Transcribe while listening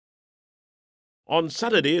On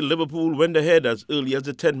Saturday, Liverpool went ahead as early as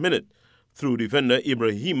the 10th minute through defender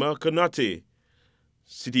Ibrahima Konate.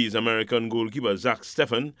 City's American goalkeeper Zach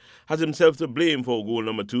Steffen has himself to blame for goal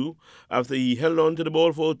number 2 after he held on to the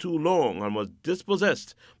ball for too long and was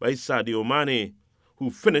dispossessed by Sadio Mane, who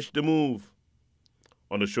finished the move.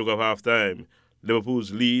 On the stroke of half-time,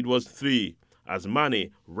 Liverpool's lead was 3 as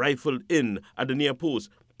Mane rifled in at the near post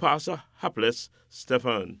past a hapless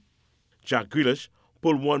Steffen. Jack Grealish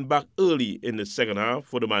pulled one back early in the second half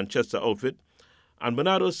for the Manchester outfit, and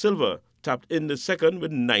Bernardo Silva tapped in the second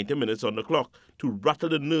with 90 minutes on the clock to rattle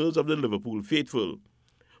the nerves of the Liverpool faithful.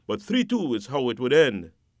 But 3-2 is how it would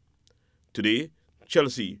end. Today,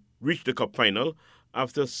 Chelsea reached the cup final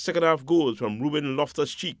after second-half goals from Ruben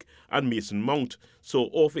Loftus-Cheek and Mason Mount saw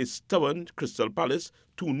off a stubborn Crystal Palace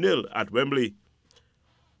 2-0 at Wembley.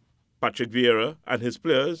 Patrick Vieira and his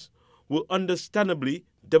players were understandably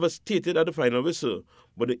devastated at the final whistle,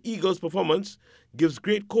 but the Eagles' performance gives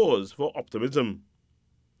great cause for optimism.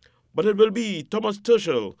 But it will be Thomas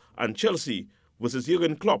Tuchel and Chelsea versus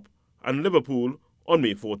Jurgen Klopp and Liverpool on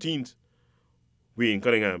May 14th. Wayne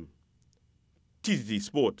Cunningham, TTT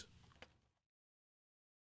Sport.